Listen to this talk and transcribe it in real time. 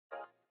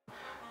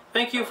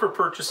Thank you for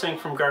purchasing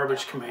from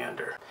Garbage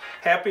Commander.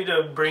 Happy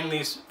to bring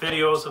these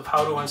videos of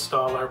how to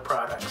install our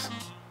products.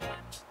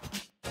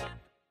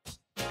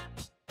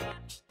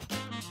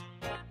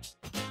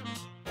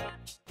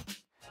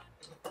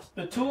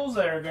 The tools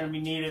that are going to be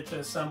needed to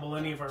assemble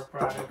any of our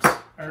products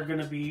are going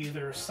to be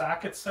either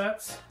socket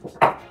sets,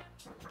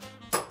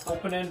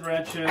 open-end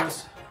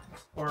wrenches,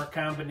 or a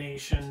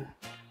combination.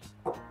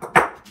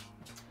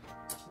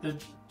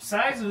 The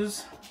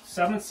sizes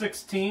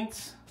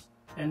 7/16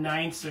 and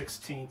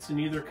 9/16 in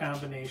either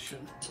combination.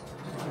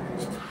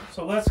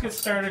 So let's get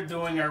started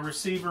doing our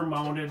receiver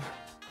mounted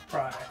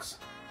products.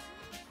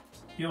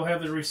 You'll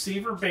have the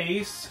receiver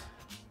base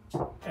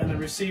and the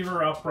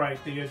receiver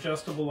upright, the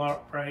adjustable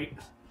upright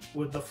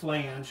with the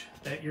flange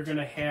that you're going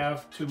to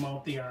have to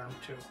mount the arm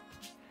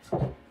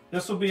to.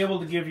 This will be able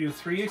to give you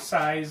 3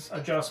 size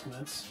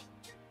adjustments.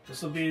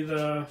 This will be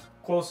the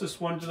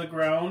closest one to the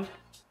ground,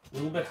 a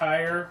little bit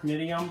higher,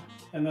 medium,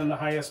 and then the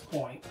highest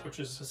point, which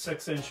is a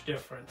 6-inch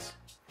difference.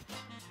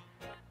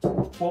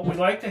 What we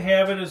like to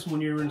have it is when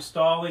you're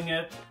installing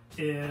it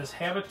is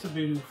have it to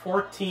be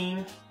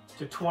 14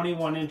 to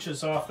 21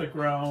 inches off the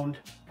ground,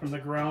 from the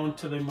ground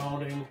to the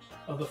mounting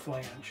of the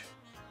flange.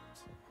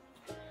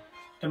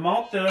 To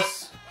mount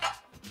this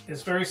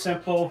is very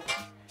simple.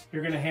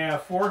 You're going to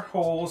have 4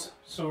 holes,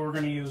 so we're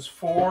going to use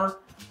 4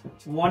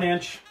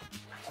 1-inch,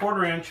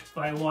 1/4 inch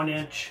by 1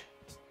 inch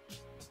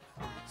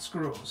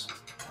screws.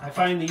 I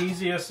find the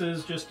easiest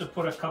is just to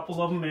put a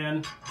couple of them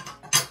in,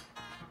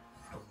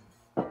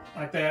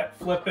 like that,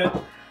 flip it,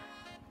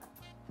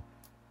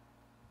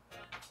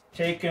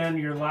 take in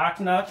your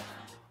lock nut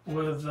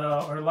with,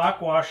 or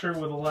lock washer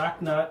with a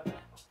lock nut,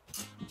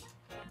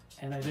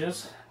 and it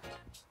is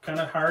kind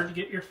of hard to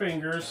get your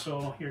fingers,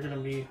 so you're going to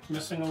be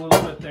missing a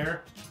little bit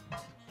there.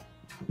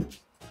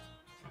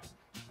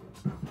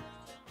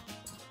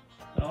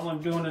 All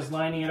I'm doing is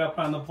lining it up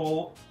on the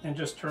bolt and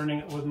just turning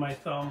it with my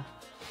thumb.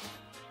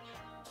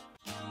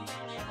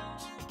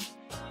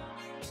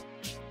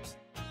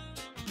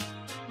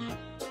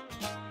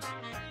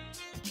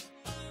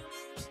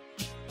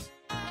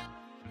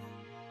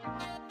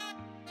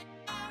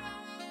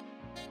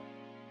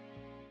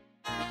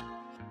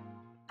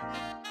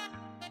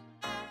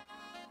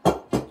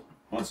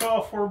 Once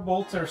all 4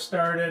 bolts are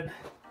started,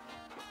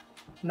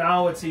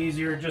 now it's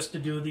easier just to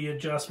do the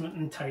adjustment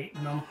and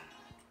tighten them.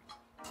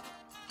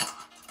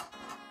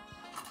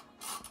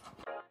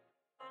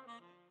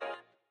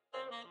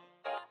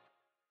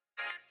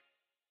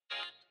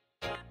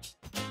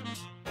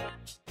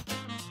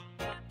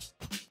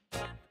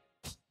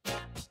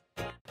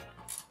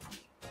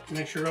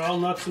 Make sure all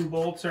nuts and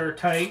bolts are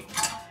tight.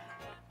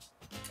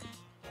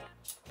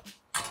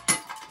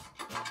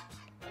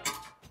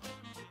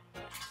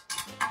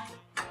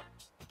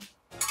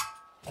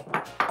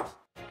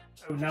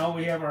 So now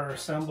we have our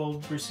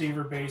assembled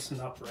receiver base and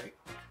upright.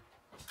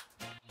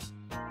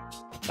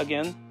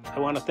 Again, I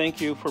want to thank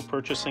you for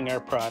purchasing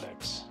our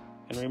products.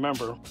 And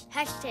remember,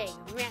 #Master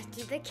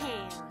the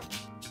Can.